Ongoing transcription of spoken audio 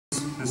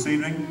this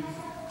evening.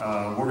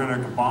 We're going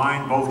to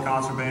combine both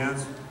concert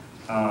bands.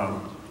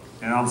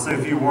 And I'll say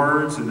a few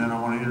words, and then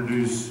I want to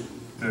introduce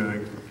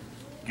the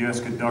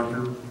guest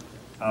conductor.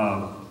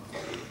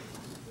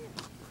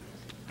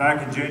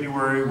 Back in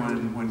January,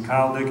 when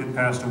Kyle Dickett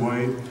passed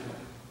away,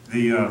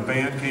 the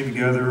band came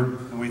together,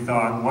 and we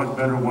thought, what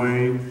better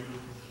way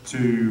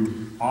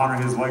to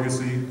honor his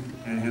legacy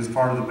and his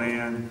part of the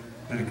band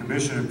than a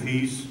commission of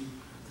piece.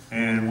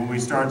 And when we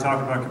started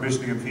talking about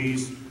commissioning a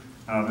piece,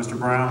 Mr.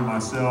 Brown and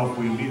myself,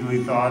 we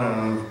immediately thought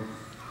of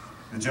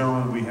the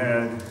gentleman we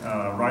had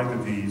write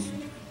the piece.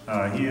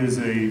 He is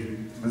a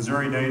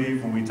Missouri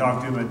native. When we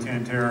talked to him at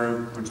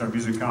Tantera, which is our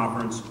music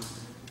conference,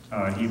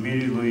 he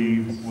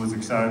immediately was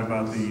excited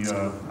about the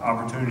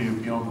opportunity of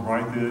being able to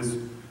write this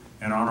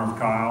in honor of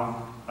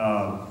Kyle.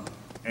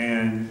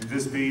 And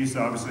this piece,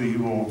 obviously, he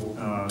will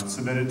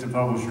submit it to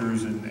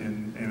publishers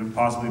and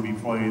possibly be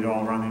played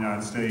all around the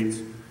United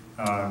States.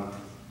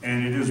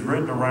 And it is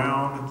written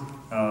around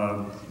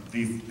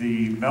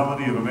the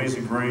melody of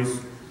Amazing Grace,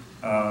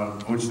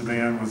 which the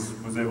band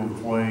was able to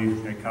play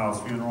at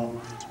Kyle's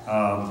funeral.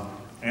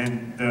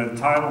 And the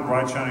title,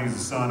 Bright Shining as the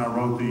Sun, I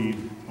wrote the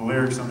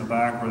lyrics on the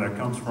back where that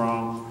comes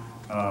from.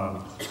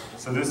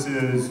 So this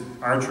is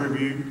our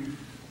tribute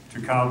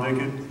to Kyle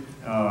Dickett.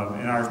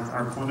 And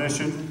our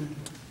clinician,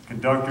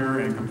 conductor,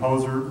 and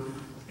composer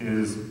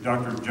is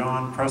Dr.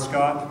 John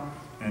Prescott.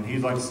 And he'd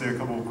like to say a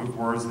couple of quick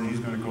words, and he's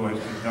going to go ahead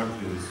and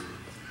conduct this.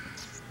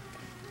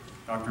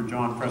 Dr.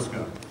 John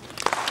Prescott.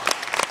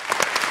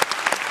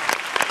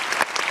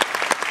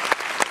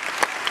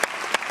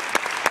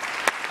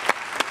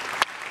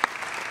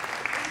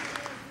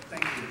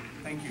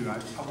 Thank you.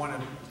 I want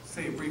to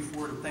say a brief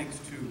word of thanks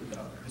to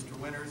Mr.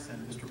 Winters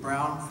and Mr.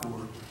 Brown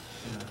for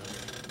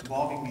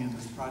involving me in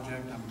this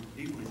project. I'm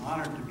deeply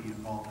honored to be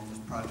involved in this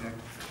project,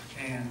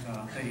 and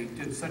they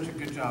did such a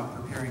good job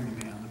preparing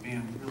the band. The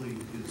band really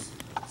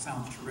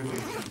sounds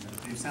terrific.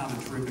 They've sounded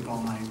terrific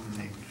all night, and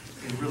they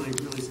really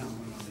sound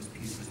good on this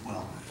piece as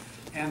well.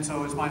 And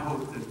so it's my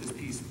hope that this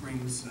piece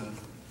brings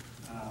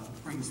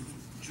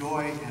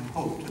joy and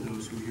hope to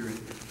those who hear it,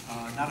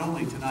 not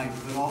only tonight,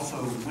 but also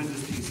when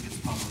this piece gets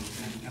published.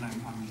 And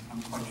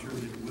I'm quite sure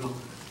that it will,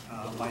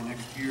 by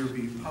next year,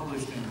 be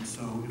published, and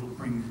so it'll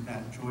bring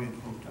that joy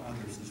and hope to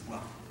others as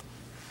well.